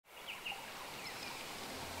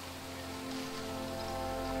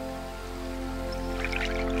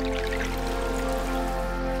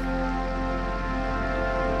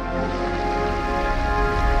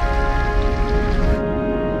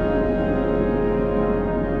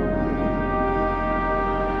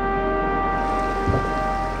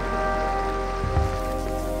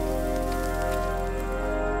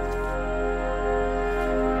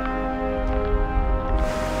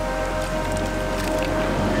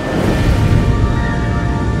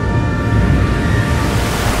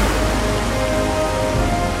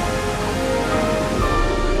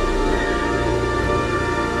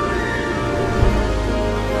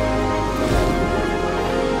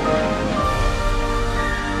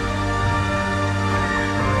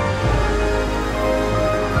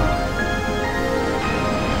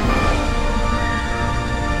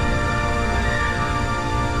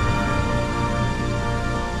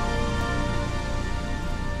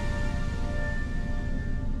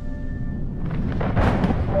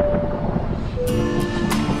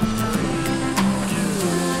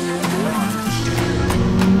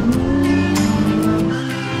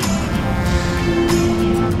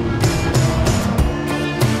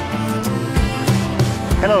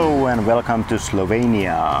Hello and welcome to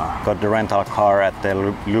Slovenia. Got the rental car at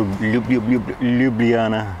the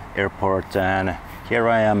Ljubljana Airport and here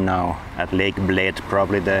I am now at Lake Bled,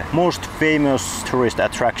 probably the most famous tourist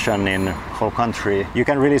attraction in the whole country. You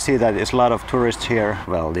can really see that there's a lot of tourists here.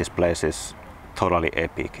 Well, this place is totally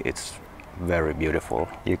epic. It's very beautiful.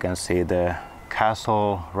 You can see the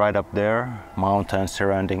castle right up there, mountains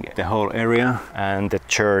surrounding the whole area, and the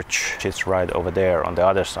church is right over there on the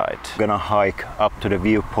other side. I'm gonna hike up to the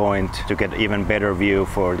viewpoint to get even better view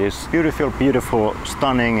for this beautiful,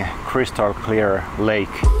 stunning, crystal clear lake.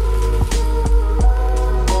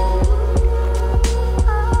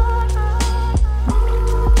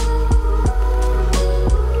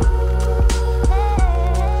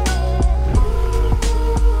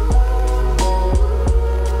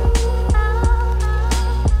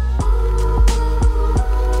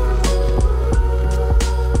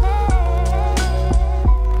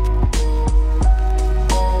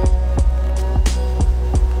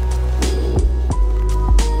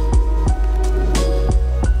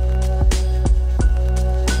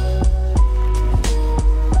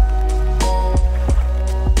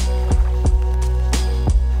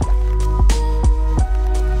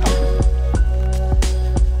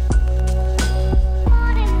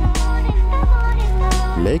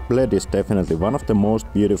 Lake Bled is definitely one of the most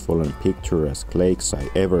beautiful and picturesque lakes I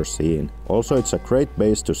ever seen. Also, it's a great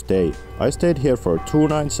base to stay. I stayed here for 2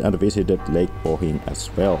 nights and visited Lake Bohinj as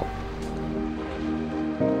well.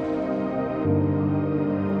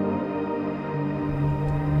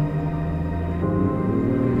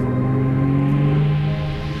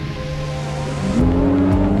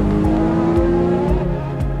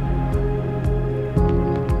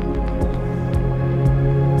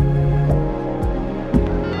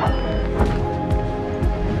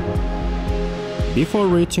 Before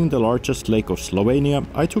reaching the largest lake of Slovenia,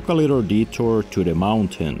 I took a little detour to the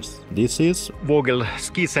mountains. This is Vogel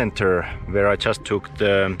Ski Center, where I just took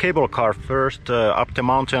the cable car first up the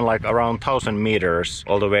mountain like around 1000 meters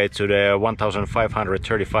all the way to the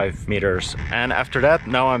 1535 meters, and after that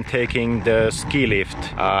now I'm taking the ski lift.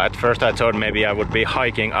 At first I thought maybe I would be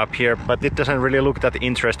hiking up here, but it doesn't really look that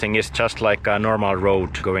interesting. It's just like a normal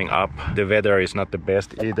road going up. The weather is not the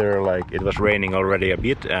best either, like it was raining already a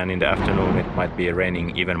bit, and in the afternoon it might be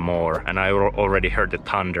raining even more, and I already heard the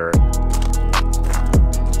thunder.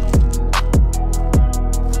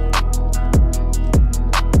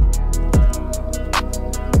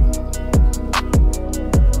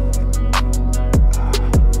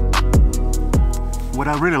 What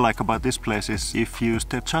I really like about this place is if you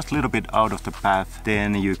step just a little bit out of the path,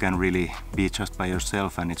 then you can really be just by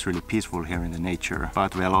yourself and it's really peaceful here in the nature.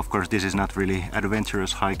 But well, of course this is not really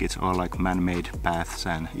adventurous hike, it's all like man-made paths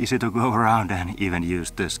and easy to go around and even use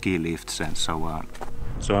the ski lifts and so on.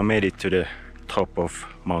 So I made it to the top of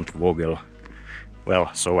Mount Vogel.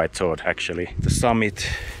 Well, so I thought actually. The summit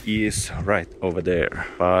is right over there.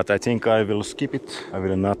 But I think I will skip it. I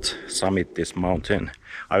will not summit this mountain.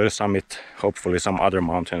 I will summit hopefully some other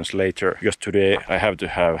mountains later, because today I have to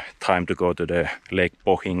have time to go to the Lake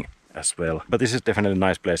Bohinj as well. But this is definitely a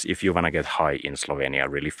nice place if you wanna get high in Slovenia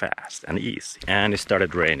really fast and easy. And it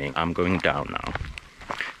started raining. I'm going down now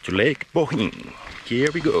to Lake Bohinj.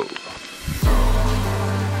 Here we go.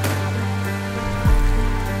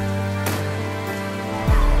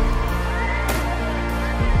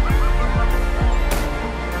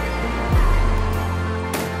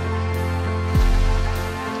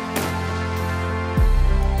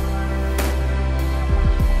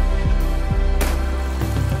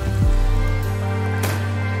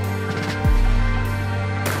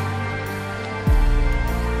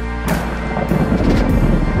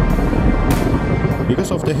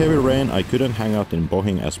 Because of the heavy rain, I couldn't hang out in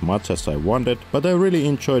Bohinj as much as I wanted, but I really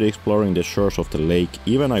enjoyed exploring the shores of the lake,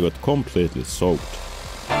 even I got completely soaked.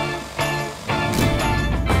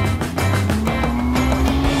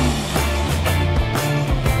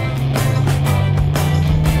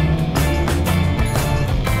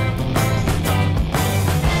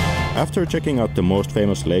 After checking out the most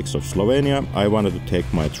famous lakes of Slovenia, I wanted to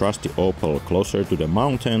take my trusty Opel closer to the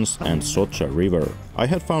mountains and Soča River. I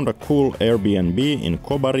had found a cool Airbnb in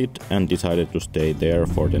Kobarid and decided to stay there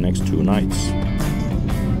for the next 2 nights.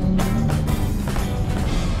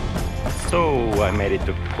 So I made it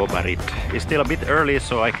to Kobarid. It's still a bit early,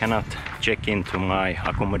 so I cannot check into my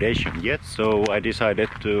accommodation yet. So I decided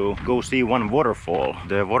to go see one waterfall,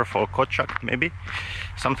 the Waterfall Kozjak maybe,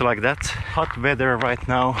 something like that. Hot weather right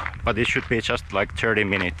now, but it should be just like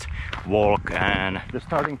 30-minute walk, and the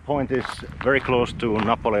starting point is very close to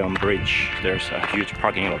Napoleon Bridge. There's a huge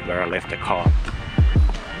parking lot where I left the car.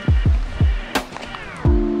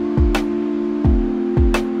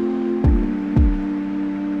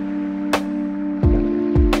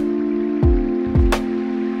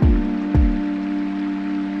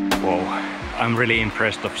 really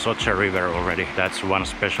impressed of Soča River already. That's one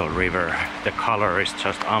special river. The color is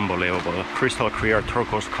just unbelievable. Crystal clear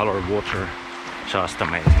turquoise colored water. Just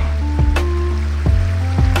amazing.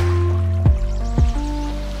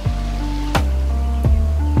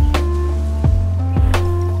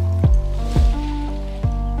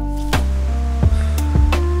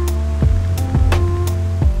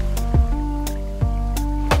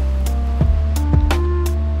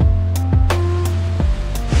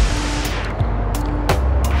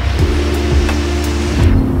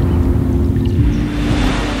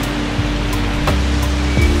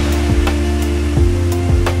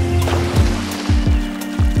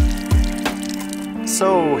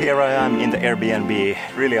 So here I am in the Airbnb,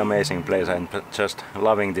 really amazing place. I'm just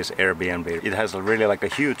loving this Airbnb. It has really like a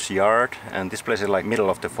huge yard, and this place is like middle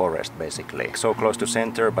of the forest basically. So close to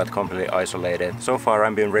center but completely isolated. So far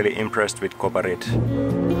I've been really impressed with Kobarid.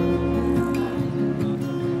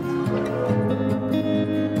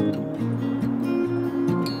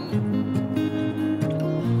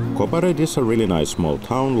 Kobarid is a really nice small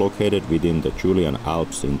town located within the Julian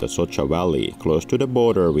Alps in the Soča Valley, close to the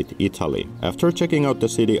border with Italy. After checking out the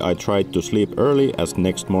city, I tried to sleep early as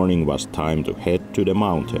next morning was time to head to the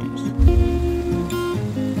mountains.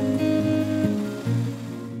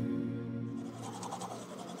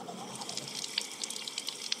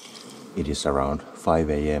 It is around 5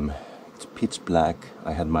 a.m. It's pitch black.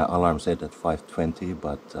 I had my alarm set at 5:20,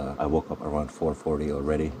 but I woke up around 4:40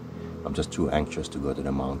 already. I'm just too anxious to go to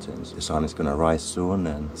the mountains. The sun is gonna rise soon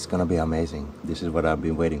and it's gonna be amazing. This is what I've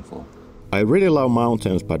been waiting for. I really love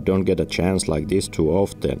mountains but don't get a chance like this too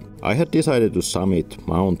often. I had decided to summit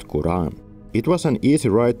Mount Kuran. It was an easy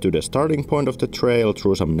ride to the starting point of the trail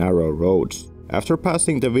through some narrow roads. After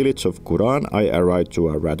passing the village of Kuran, I arrived to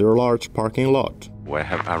a rather large parking lot. I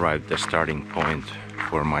have arrived at the starting point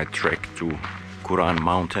for my trek to Kuran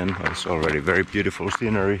mountain. It's already very beautiful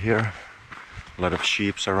scenery here. A lot of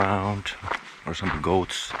sheep around, or some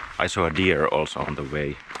goats. I saw a deer also on the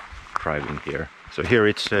way driving here. So here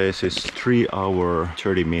it says it's 3 hours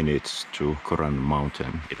 30 minutes to Kuran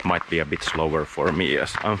mountain. It might be a bit slower for me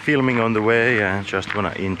as I'm filming on the way and just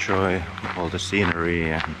wanna enjoy all the scenery.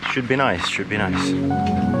 And should be nice, should be nice.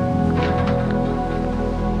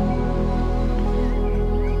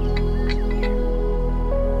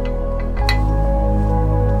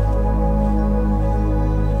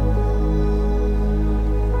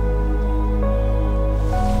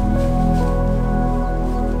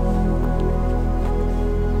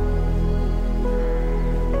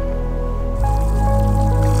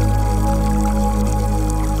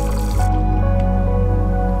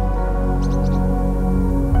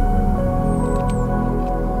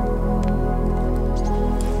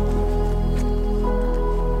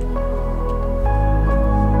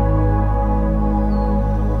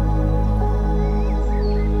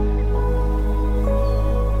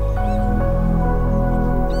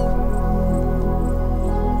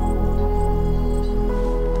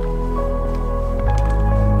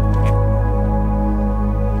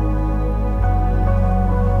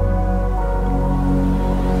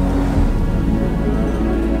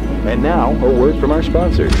 And now, a word from our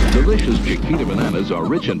sponsor. Delicious Chiquita bananas are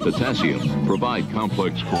rich in potassium, provide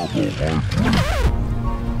complex carbohydrates.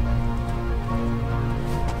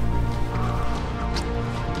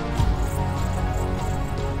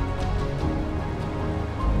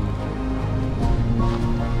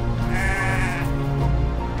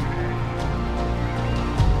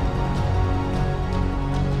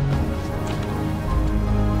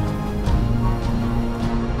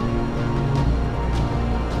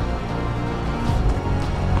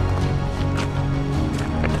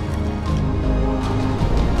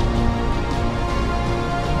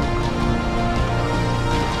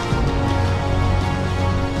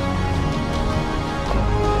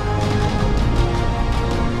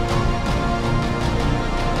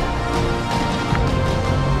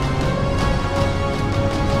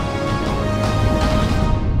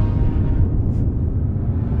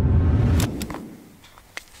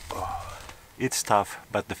 It's tough,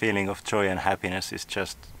 but the feeling of joy and happiness is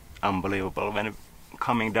just unbelievable when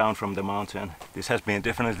coming down from the mountain. This has been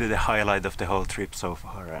definitely the highlight of the whole trip so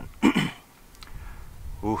far, and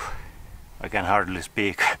I can hardly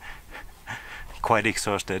speak. Quite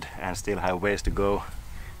exhausted and still have ways to go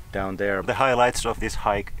down there. The highlights of this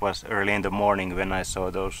hike was early in the morning when I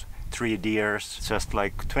saw those 3 deers just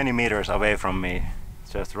like 20 meters away from me,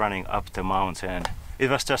 just running up the mountain. It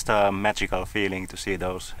was just a magical feeling to see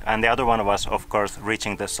those. And the other one was, of course,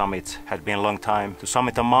 reaching the summit. Had been a long time to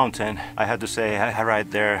summit a mountain. I had to say right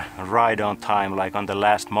there, right on time, like on the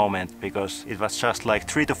last moment, because it was just like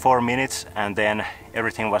 3 to 4 minutes and then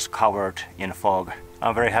everything was covered in fog.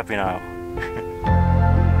 I'm very happy now.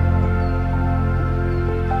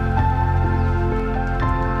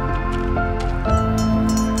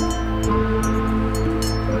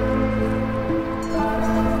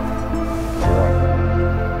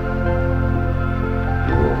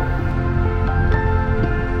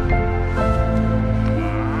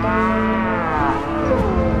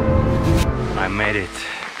 It.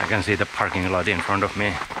 I can see the parking lot in front of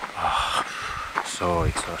me. Oh, so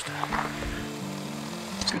exhausted.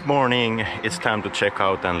 Good morning. It's time to check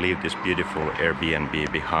out and leave this beautiful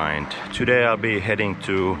Airbnb behind. Today I'll be heading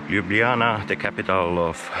to Ljubljana, the capital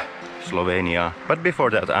of Slovenia. But before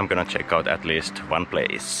that I'm gonna check out at least one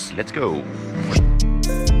place. Let's go!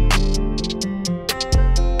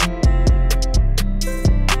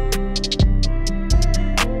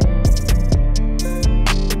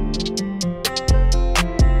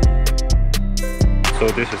 So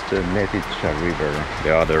this is the Metelkova River,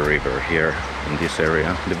 the other river here in this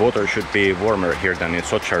area. The water should be warmer here than in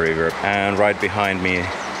Soča River. And right behind me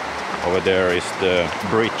over there is the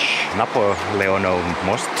bridge, Napoleonov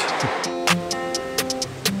Most.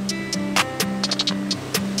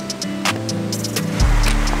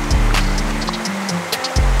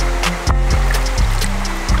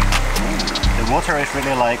 The water is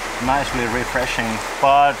really like nicely refreshing,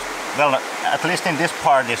 but well, at least in this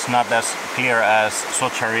part it's not as clear as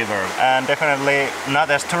Soča River, and definitely not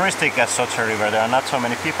as touristic as Soča River. There are not so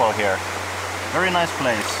many people here. Very nice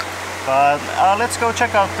place. But let's go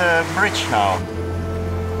check out the bridge now.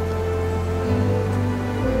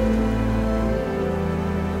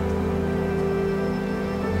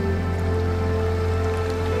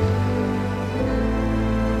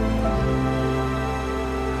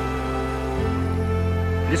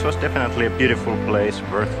 This was definitely a beautiful place,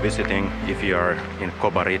 worth visiting if you are in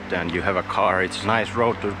Kobarid and you have a car. It's a nice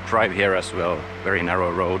road to drive here as well, very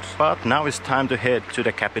narrow roads. But now it's time to head to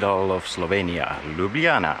the capital of Slovenia,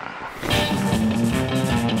 Ljubljana.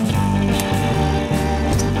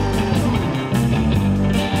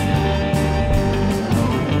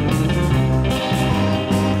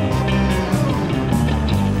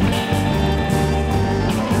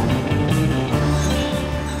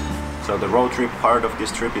 So the road trip part of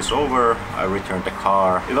this trip is over. I returned the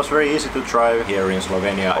car. It was very easy to drive here in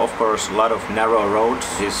Slovenia. Of course, a lot of narrow roads,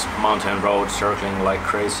 these mountain roads circling like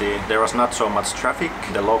crazy. There was not so much traffic.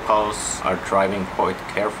 The locals are driving quite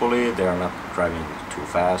carefully. They are not driving too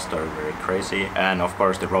fast or very crazy. And of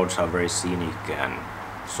course, the roads are very scenic and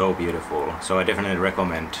so beautiful. So I definitely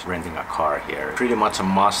recommend renting a car here. Pretty much a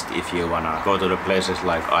must if you wanna go to the places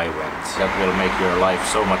like I went. That will make your life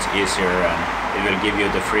so much easier and it will give you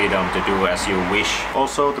the freedom to do as you wish.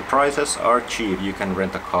 Also, the prices are cheap. You can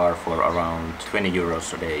rent a car for around 20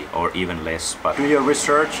 euros a day or even less. But do your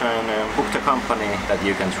research and book the company that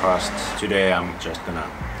you can trust. Today I'm just gonna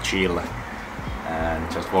chill and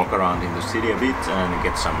just walk around in the city a bit and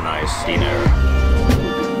get some nice dinner.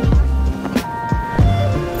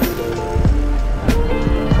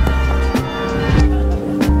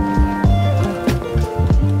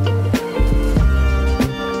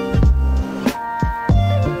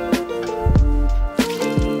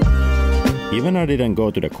 Even I didn't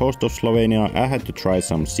go to the coast of Slovenia, I had to try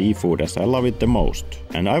some seafood as I love it the most.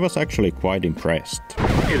 And I was actually quite impressed.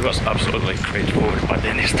 It was absolutely great food, but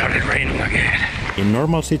then it started raining again. In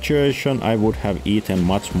normal situation I would have eaten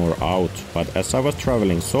much more out, but as I was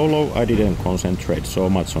traveling solo I didn't concentrate so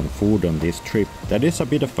much on food on this trip. That is a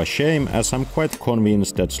bit of a shame, as I'm quite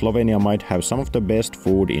convinced that Slovenia might have some of the best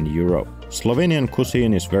food in Europe. Slovenian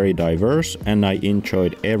cuisine is very diverse and I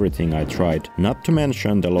enjoyed everything I tried. Not to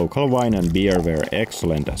mention the local wine and beer were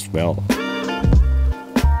excellent as well.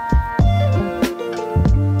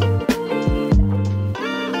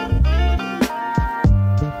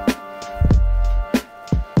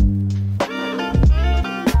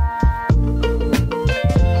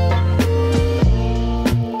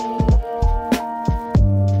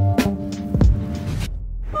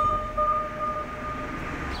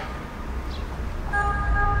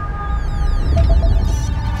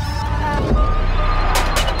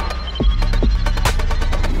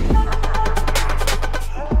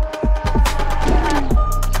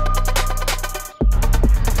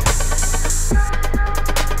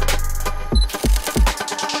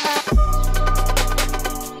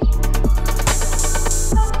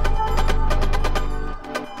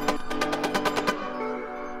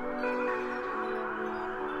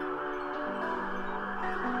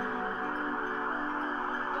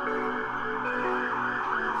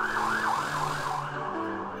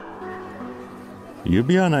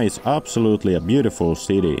 Ljubljana is absolutely a beautiful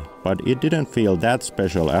city, but it didn't feel that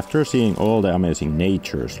special after seeing all the amazing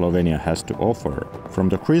nature Slovenia has to offer. From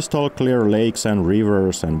the crystal clear lakes and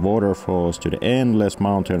rivers and waterfalls to the endless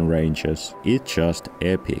mountain ranges, it's just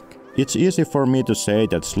epic. It's easy for me to say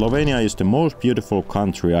that Slovenia is the most beautiful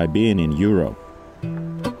country I've been in Europe.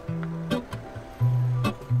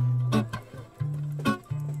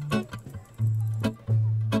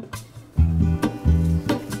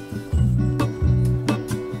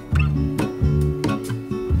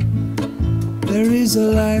 There is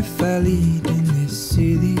a life I lead in this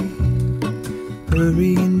city,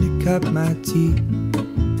 hurrying to cut my teeth.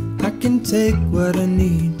 I can take what I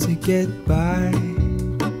need to get by.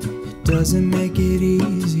 It doesn't make it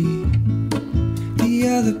easy. The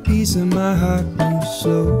other piece of my heart moves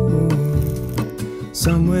slow,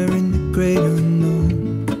 somewhere in the great unknown.